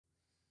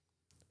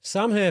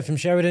Sam here from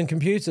Sheridan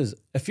Computers.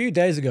 A few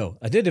days ago,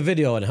 I did a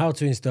video on how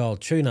to install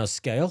TrueNAS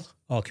Scale,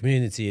 or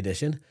Community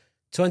Edition,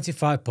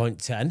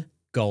 25.10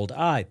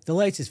 Goldeye, the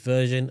latest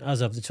version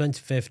as of the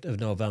 25th of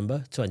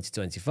November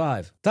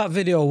 2025. That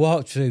video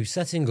walked through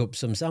setting up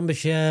some Samba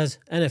shares,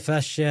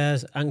 NFS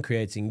shares, and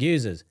creating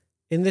users.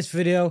 In this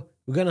video,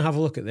 we're going to have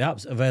a look at the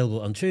apps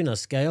available on TrueNAS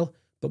Scale,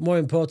 but more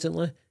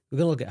importantly, we're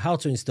going to look at how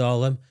to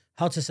install them,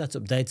 how to set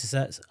up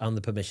datasets, and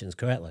the permissions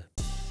correctly.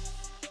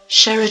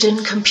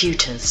 Sheridan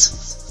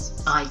Computers,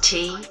 IT,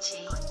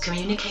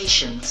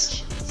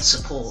 Communications,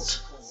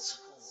 Support.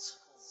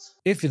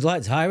 If you'd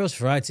like to hire us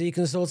for IT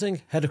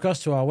consulting, head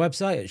across to our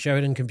website at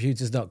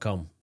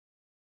sheridancomputers.com.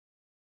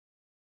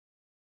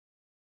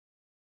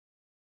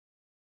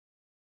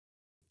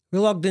 We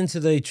logged into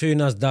the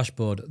TrueNAS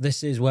dashboard.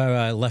 This is where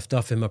I left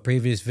off in my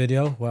previous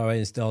video, where I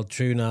installed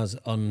TrueNAS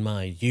on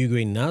my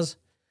Ugreen NAS.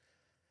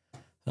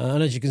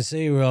 And as you can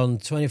see, we're on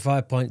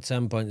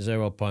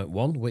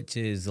 25.10.0.1, which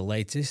is the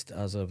latest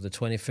as of the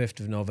 25th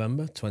of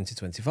November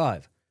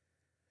 2025.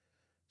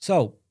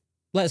 So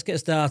let's get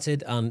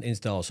started and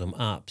install some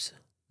apps.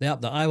 The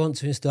app that I want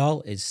to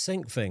install is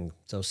Syncthing.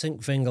 So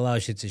Syncthing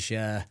allows you to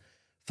share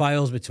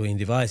files between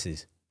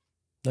devices.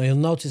 Now you'll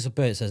notice up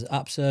here it says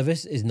App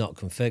Service is not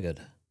configured.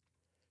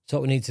 So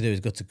what we need to do is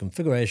go to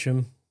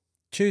Configuration,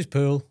 choose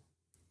Pool.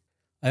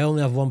 I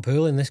only have one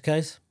pool in this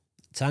case,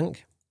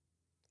 Tank.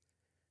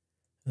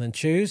 And then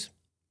choose,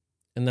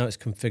 and now it's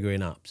configuring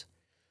apps.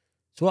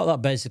 So what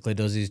that basically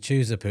does is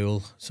choose a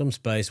pool, some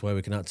space where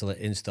we can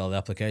actually install the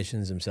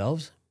applications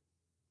themselves.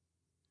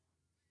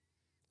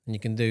 And you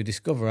can do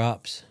discover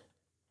apps.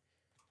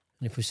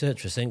 And if we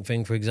search for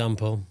Syncthing, for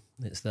example,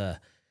 it's there.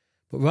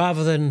 But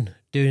rather than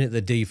doing it the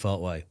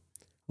default way,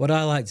 what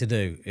I like to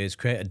do is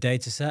create a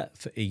data set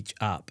for each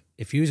app.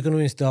 If you was going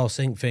to install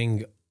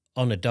Syncthing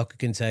on a Docker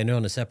container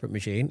on a separate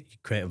machine, you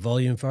create a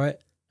volume for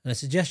it. And I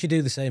suggest you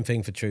do the same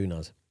thing for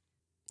TrueNAS.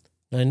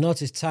 Now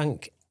notice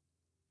Tank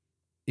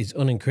is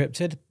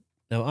unencrypted.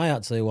 Now I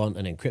actually want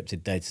an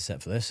encrypted data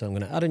set for this, so I'm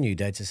going to add a new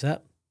data set.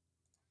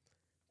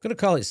 I'm going to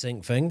call it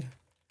Syncthing.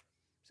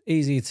 It's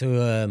easy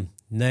to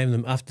name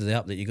them after the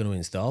app that you're going to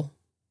install,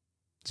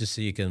 just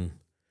so you can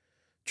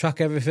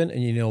track everything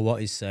and you know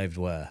what is saved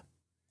where.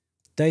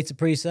 Data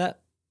preset,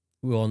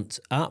 we want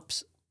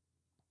apps.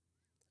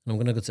 And I'm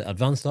going to go to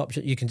advanced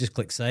options. You can just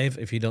click save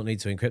if you don't need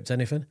to encrypt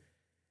anything.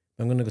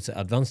 I'm going to go to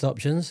advanced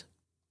options.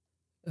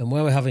 And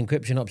where we have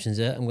encryption options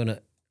here, I'm going to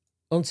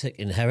untick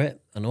inherit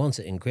and I want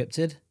it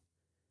encrypted.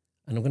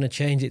 And I'm going to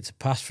change it to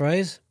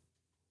passphrase,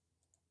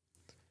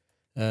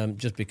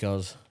 just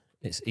because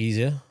it's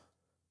easier.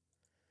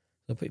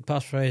 So put your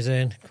passphrase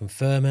in,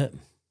 confirm it.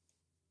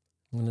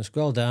 I'm going to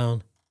scroll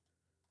down,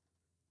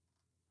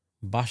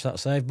 bash that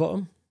save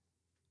button.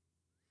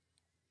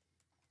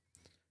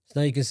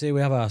 So now you can see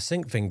we have our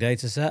Syncthing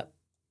dataset.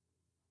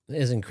 It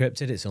is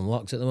encrypted, it's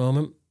unlocked at the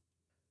moment.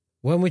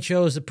 When we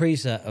chose the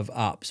preset of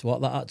apps,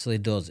 what that actually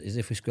does is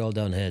if we scroll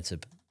down here to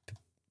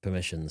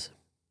permissions,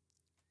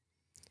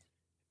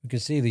 we can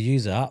see the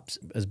user apps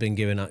has been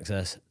given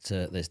access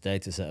to this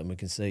dataset, and we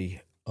can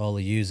see all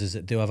the users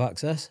that do have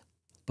access,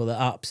 but the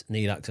apps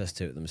need access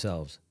to it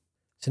themselves.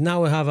 So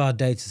now we have our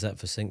dataset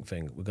for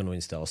Syncthing. We're going to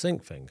install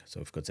Syncthing.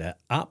 So if we go to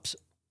apps,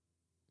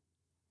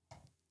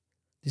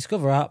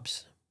 discover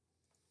apps,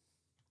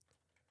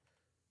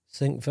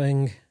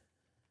 Syncthing.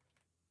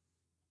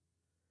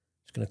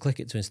 Going to click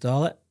it to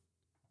install it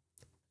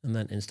and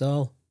then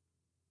install.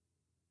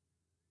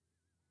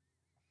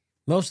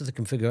 Most of the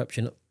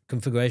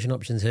configuration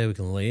options here we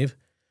can leave,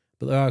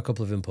 but there are a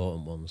couple of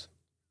important ones.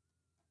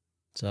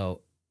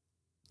 So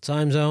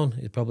time zone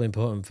is probably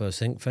important for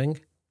Syncthing.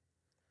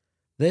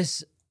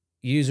 This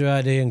user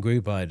ID and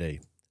group ID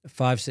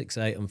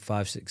 568 and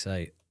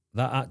 568,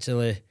 that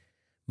actually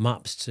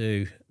maps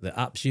to the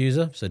apps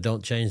user, so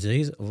don't change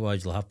these,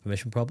 otherwise you'll have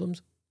permission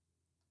problems.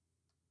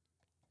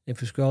 If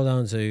we scroll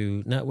down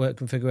to network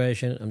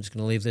configuration, I'm just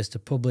going to leave this to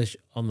publish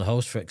on the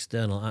host for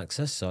external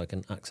access so I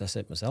can access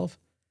it myself.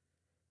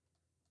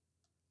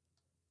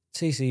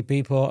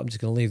 TCP port, I'm just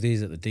going to leave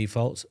these at the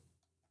defaults.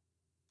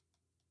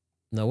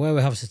 Now where we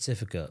have a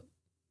certificate,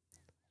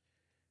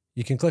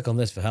 you can click on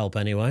this for help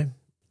anyway.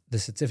 The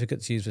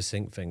certificate's used for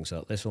Syncthing,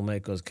 so this will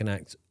make us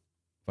connect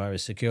via a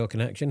secure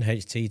connection,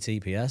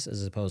 HTTPS,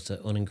 as opposed to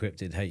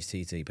unencrypted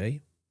HTTP.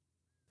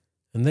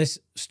 And this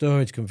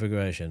storage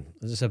configuration,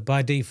 as I said,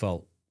 by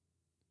default,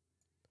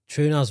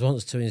 TrueNAS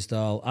wants to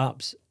install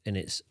apps in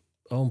its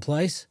own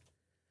place,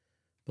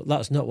 but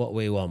that's not what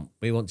we want.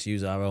 We want to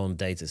use our own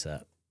data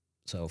set.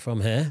 So from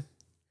here,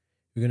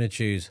 we're going to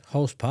choose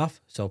host path.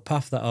 So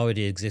path that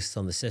already exists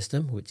on the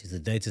system, which is the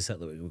data set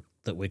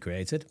that we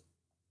created.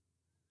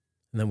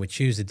 And then we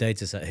choose the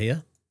data set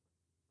here.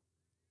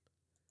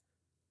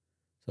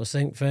 So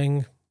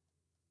Syncthing.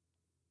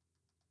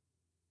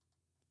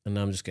 And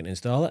now I'm just going to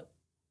install it.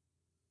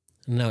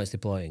 And now it's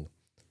deploying.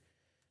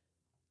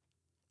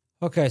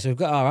 Okay, so we've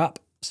got our app,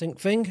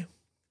 Syncthing.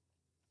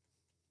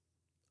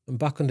 And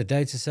back under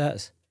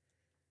datasets,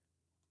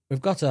 we've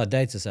got our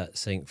dataset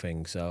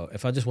Syncthing. So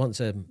if I just want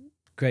to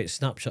create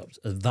snapshots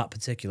of that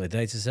particular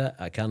data set,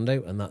 I can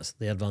do, and that's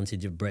the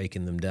advantage of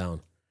breaking them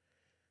down.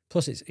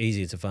 Plus, it's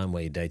easier to find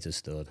where your data's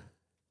stored.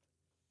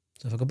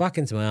 So if I go back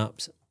into my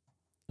apps,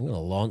 I'm going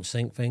to launch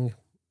Syncthing. And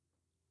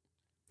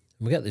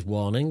we get this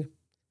warning.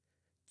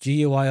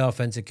 GUI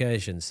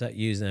authentication, set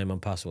username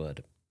and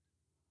password.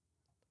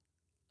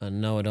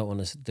 And no, I don't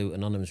want to do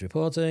anonymous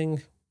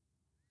reporting.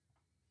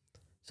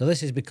 So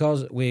this is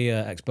because we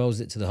exposed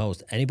it to the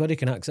host. Anybody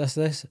can access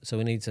this, so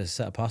we need to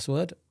set a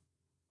password.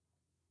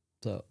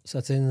 So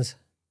settings,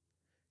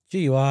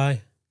 GUI,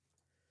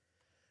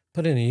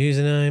 put in a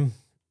username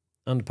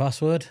and a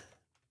password,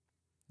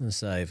 and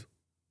save.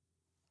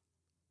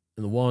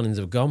 And the warnings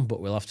have gone, but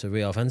we'll have to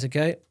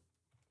re-authenticate.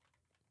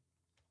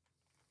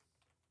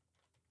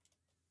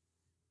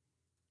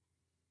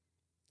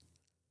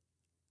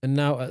 And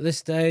now at this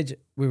stage,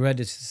 we're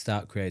ready to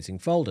start creating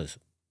folders.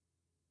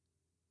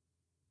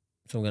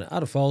 So I'm going to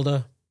add a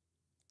folder,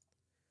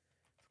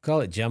 call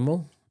it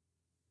general,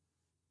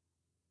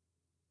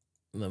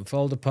 and then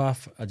folder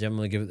path, I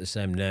generally give it the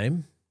same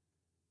name.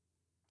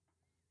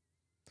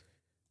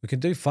 We can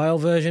do file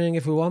versioning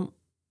if we want.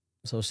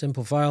 So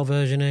simple file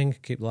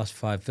versioning, keep the last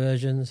 5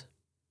 versions.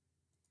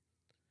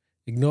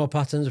 Ignore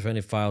patterns for any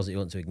files that you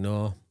want to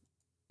ignore.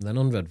 And then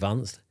under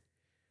advanced,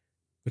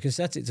 we can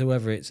set it to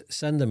whether it's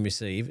send and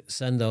receive,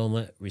 send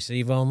only,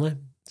 receive only.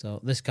 So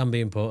this can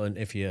be important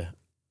if you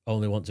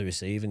only want to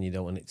receive and you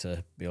don't want it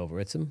to be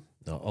overwritten,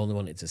 or only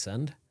want it to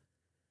send.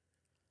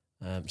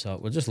 So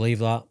we'll just leave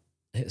that,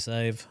 hit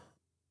save.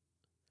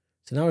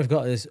 So now we've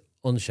got this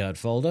unshared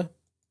folder.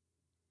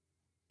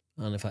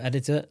 And if I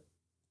edit it,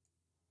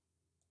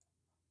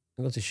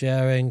 I go to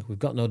sharing, we've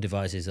got no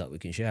devices that we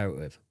can share it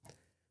with.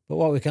 But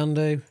what we can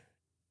do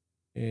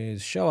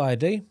is show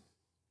ID.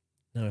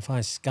 Now, if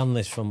I scan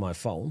this from my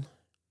phone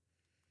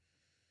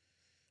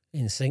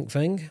in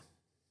Syncthing,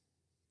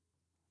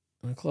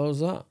 and I close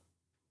that,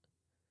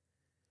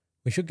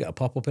 we should get a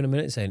pop-up in a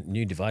minute saying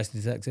new device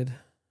detected.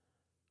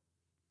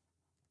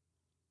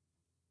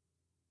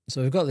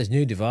 So we've got this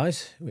new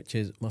device, which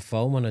is my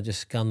phone. When I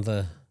just scan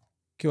the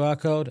QR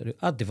code, I do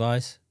add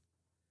device.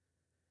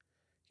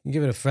 You can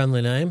give it a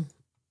friendly name.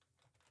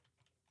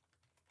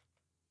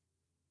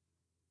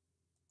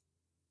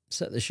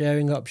 Set the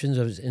sharing options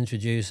of its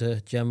introducer,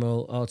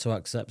 general, auto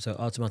accept, so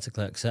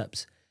automatically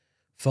accepts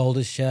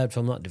folders shared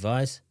from that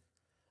device.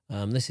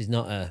 This is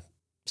not a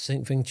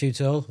Syncthing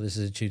tutorial. This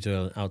is a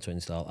tutorial on how to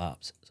install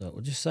apps. So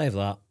we'll just save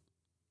that.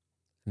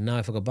 And now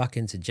if I go back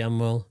into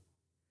general,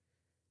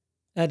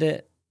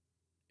 edit,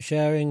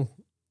 sharing,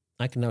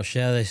 I can now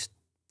share this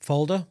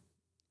folder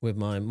with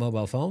my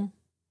mobile phone.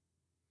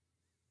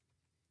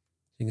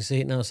 You can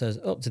see it now says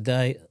up to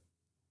date,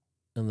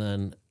 and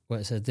then where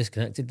it says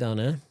disconnected down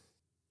here,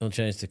 I'll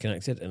change to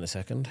connected in a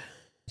second.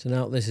 So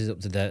now this is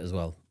up to date as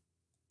well.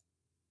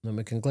 Then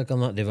we can click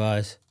on that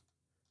device.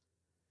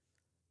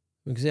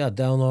 We can see our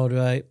download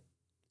rate,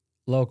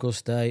 local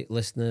state,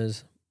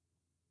 listeners.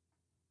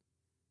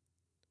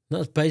 And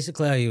that's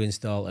basically how you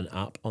install an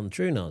app on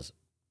TrueNAS.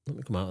 Let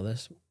me come out of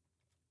this.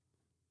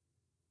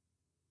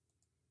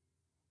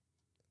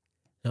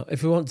 Now,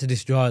 if we want to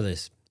destroy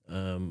this,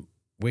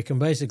 we can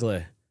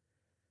basically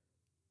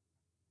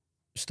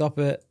stop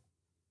it.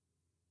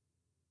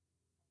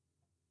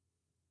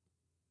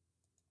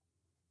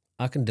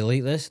 I can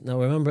delete this. Now,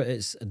 remember,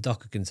 it's a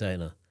Docker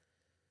container.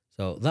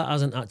 So that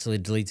hasn't actually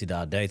deleted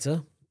our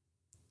data.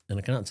 And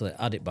I can actually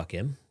add it back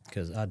in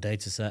because our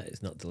data set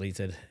is not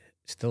deleted.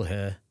 It's still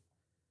here.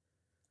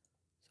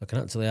 So I can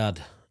actually add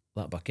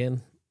that back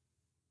in.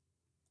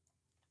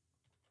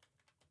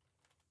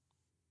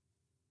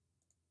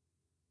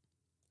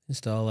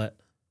 Install it.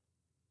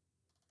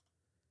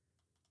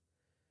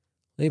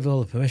 Leave all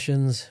the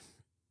permissions.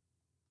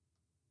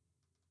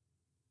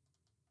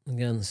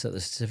 Again, set the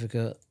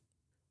certificate.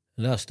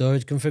 And our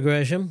storage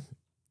configuration,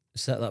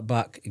 set that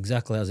back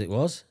exactly as it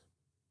was.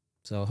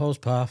 So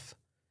host path,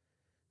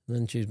 and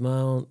then choose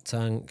mount,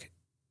 tank,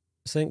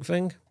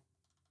 Syncthing,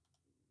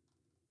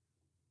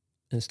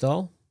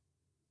 install.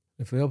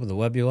 If we open the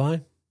web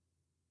UI,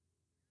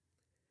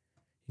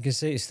 you can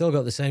see it's still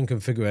got the same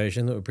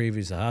configuration that we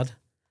previously had.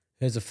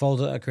 Here's the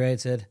folder that I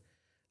created,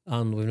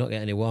 and we've not got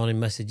any warning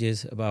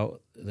messages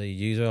about the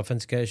user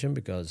authentication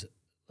because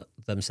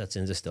them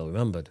settings are still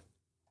remembered.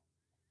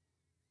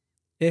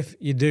 If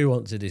you do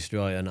want to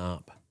destroy an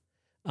app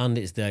and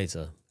its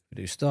data,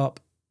 we do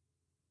stop,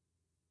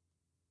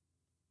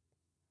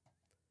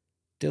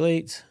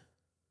 delete,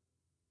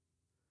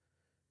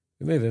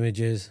 remove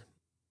images.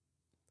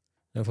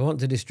 Now, if I want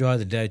to destroy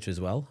the data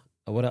as well,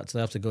 I would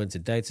actually have to go into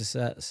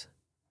Datasets,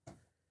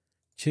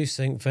 choose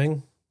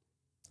Syncthing,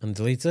 and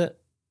delete it.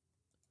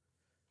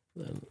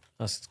 Then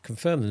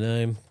confirm the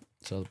name,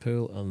 so the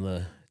pool and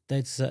the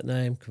dataset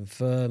name,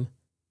 confirm.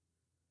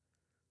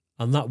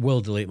 And that will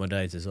delete my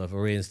data. So if I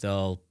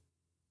reinstall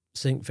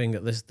Syncthing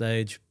at this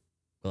stage,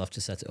 we'll have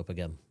to set it up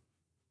again.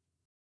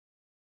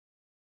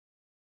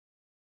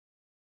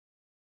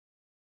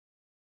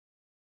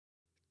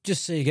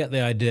 Just so you get the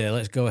idea,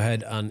 let's go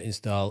ahead and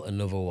install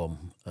another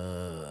one.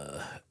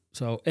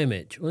 So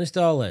Immich, we'll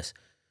install this.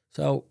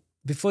 So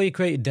before you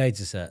create your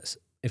data sets,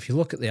 if you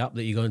look at the app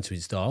that you're going to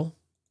install,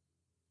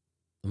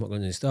 I'm not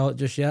going to install it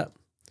just yet.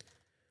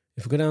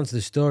 If we go down to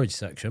the storage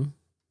section,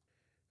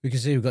 we can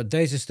see we've got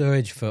data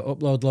storage for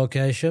upload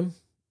location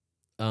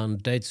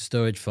and data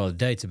storage for the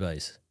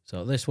database.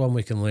 So this one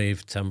we can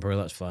leave temporary,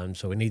 that's fine.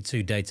 So we need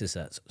 2 data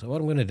sets. So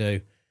what I'm going to do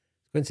is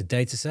go into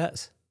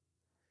Datasets.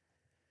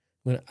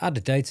 I'm going to add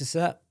a data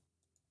set.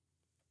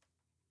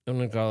 I'm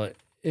going to call it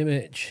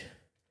Immich.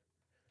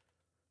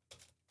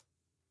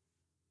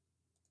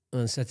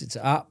 And then set it to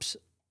apps.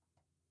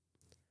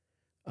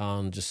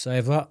 And just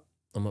save that.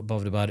 I'm not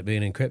bothered about it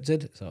being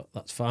encrypted, so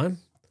that's fine.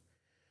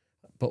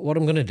 But what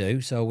I'm going to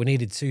do, so we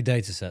needed 2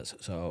 data sets.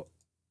 So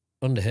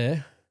under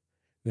here,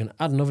 we're going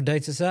to add another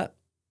data set.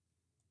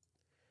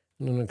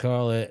 I'm going to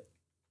call it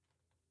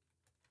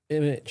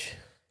Immich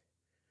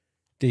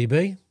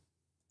DB.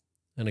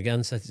 And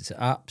again, set it to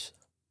apps.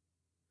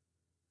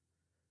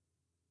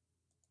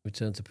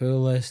 Return to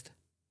pool list.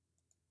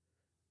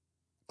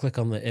 Click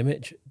on the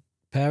Immich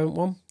parent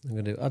one. I'm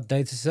going to do add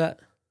data set.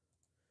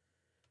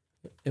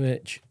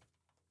 Immich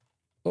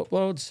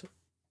uploads.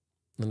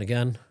 And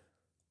again,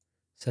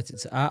 set it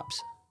to apps.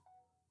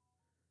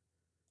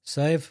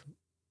 Save.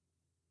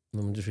 And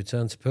then we'll just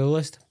return to pool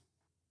list.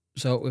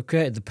 So we've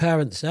created the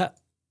parent set,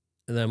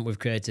 and then we've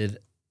created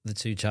the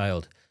 2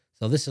 child.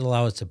 So this will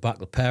allow us to back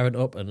the parent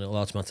up, and it'll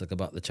automatically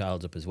back the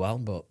child up as well.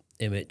 But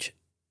Immich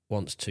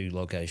wants 2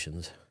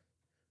 locations.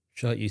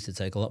 Sure, it used to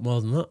take a lot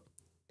more than that.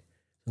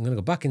 I'm going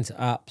to go back into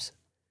apps,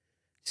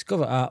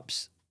 discover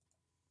apps,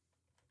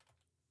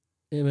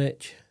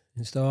 Immich,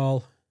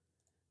 install.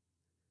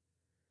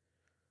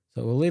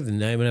 So we'll leave the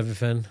name and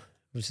everything.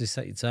 Obviously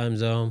set your time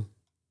zone.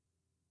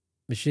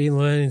 Machine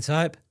learning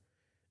type.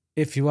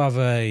 If you have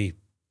a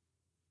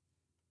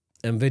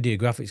NVIDIA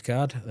graphics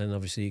card, then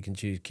obviously you can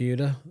choose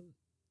CUDA.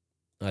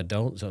 I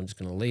don't, so I'm just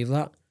going to leave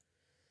that.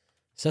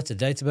 Set a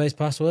database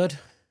password.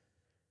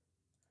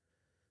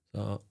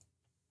 So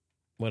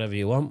whatever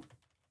you want.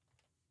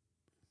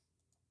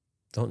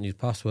 Don't use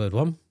password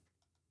 1.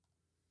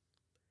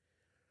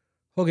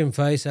 Hugging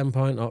face,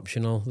 endpoint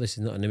optional. This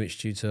is not an image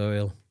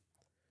tutorial.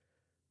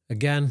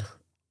 Again,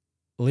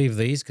 leave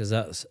these because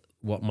that's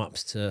what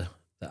maps to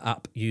the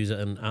app user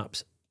and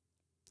apps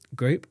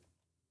group.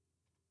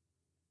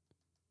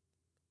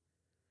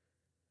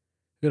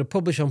 We're going to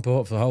publish on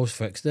port for host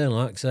for external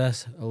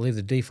access. I'll leave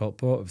the default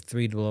port of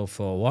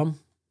 30041.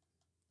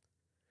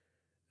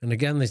 And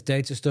again, this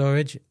data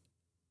storage,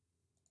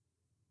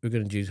 we're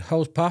going to use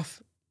host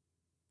path.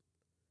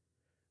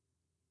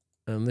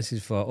 And this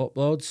is for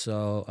uploads.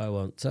 So I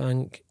want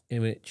tank,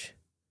 image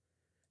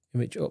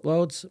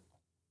uploads.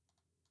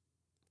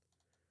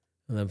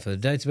 And then for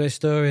the database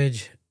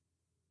storage,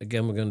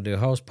 again, we're going to do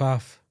host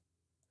path,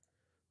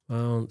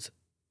 mount,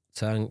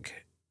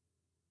 tank,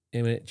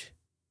 image.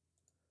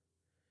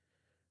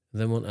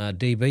 And then we want our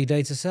DB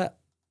data set.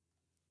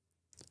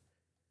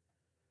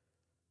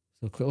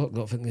 So quick look,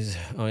 I think there's,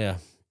 oh yeah.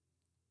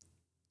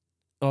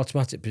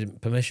 Automatic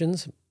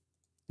permissions.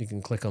 You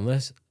can click on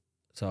this.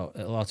 So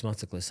it'll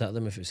automatically set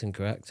them if it's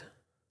incorrect.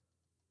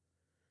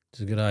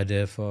 It's a good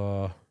idea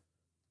for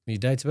your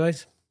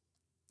database.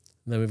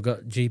 And then we've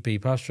got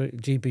GPU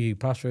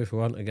pass-through if we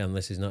want. Again,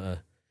 this is not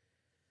a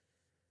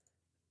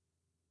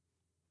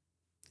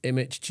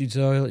image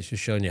tutorial. It's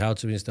just showing you how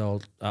to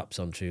install apps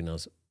on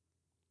TrueNAS.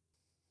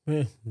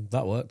 Yeah,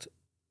 that worked.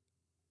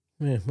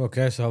 Yeah,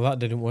 okay, so that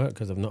didn't work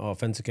because I've not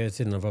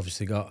authenticated and I've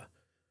obviously got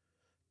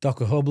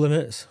Docker Hub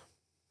limits.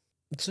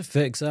 To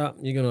fix that,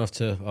 you're going to have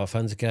to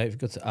authenticate. If you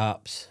go to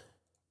apps,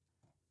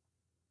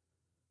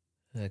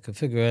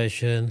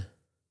 configuration,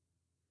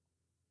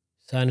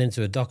 sign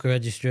into a Docker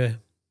registry,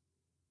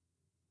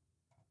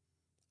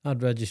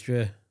 add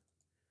registry,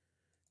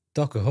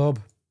 Docker Hub,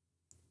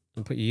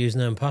 and put your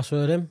username and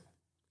password in.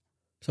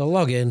 So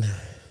log in,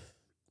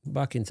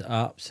 back into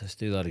apps. Let's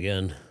do that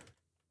again.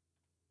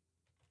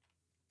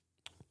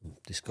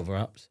 Discover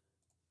apps.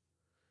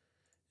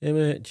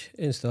 Image,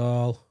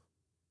 install.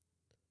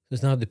 So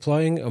it's now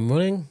deploying and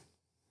running.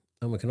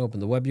 And we can open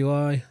the web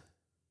UI.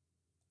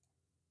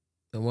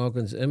 And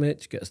welcome to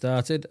Immich, get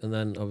started. And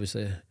then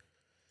obviously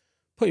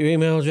put your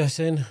email address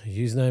in,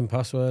 username,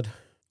 password,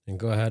 and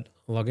go ahead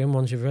and log in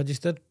once you've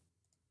registered.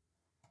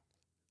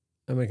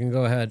 And we can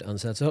go ahead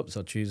and set up.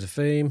 So choose a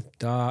theme,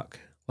 dark,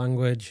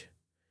 language,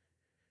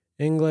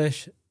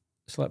 English,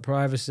 select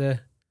privacy.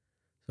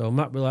 So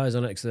map relies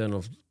on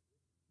external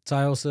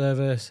tile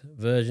service,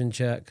 version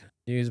check,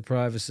 user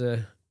privacy,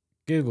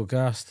 Google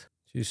Cast,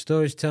 choose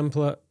storage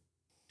template,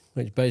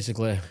 which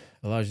basically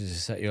allows you to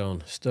set your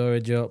own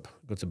storage up,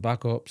 go to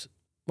backups,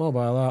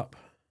 mobile app,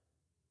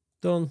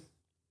 done.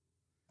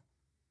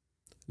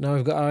 Now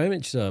we've got our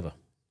image server.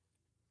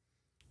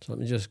 So let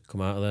me just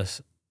come out of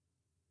this.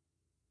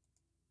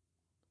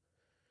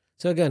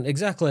 So again,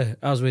 exactly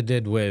as we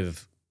did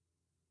with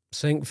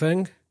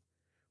Syncthing,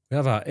 we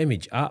have our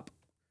image app.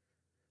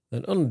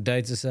 Then under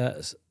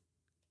datasets,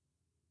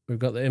 we've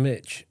got the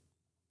image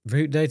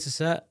root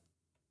dataset,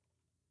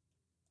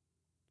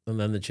 and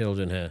then the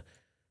children here.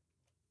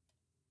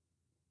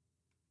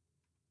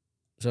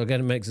 So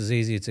again, it makes us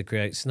easier to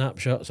create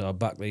snapshots or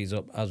back these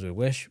up as we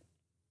wish.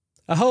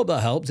 I hope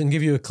that helped and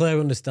give you a clear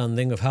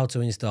understanding of how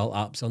to install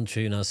apps on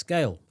TrueNAS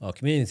Scale or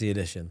Community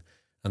Edition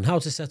and how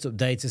to set up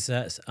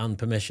datasets and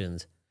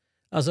permissions.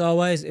 As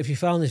always, if you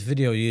found this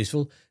video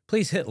useful,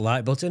 please hit the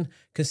like button.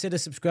 Consider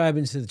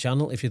subscribing to the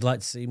channel if you'd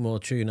like to see more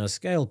TrueNAS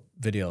Scale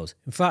videos.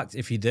 In fact,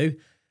 if you do,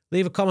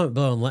 leave a comment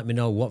below and let me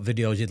know what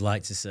videos you'd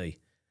like to see.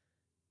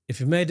 If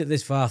you've made it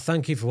this far,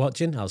 thank you for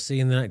watching. I'll see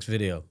you in the next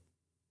video.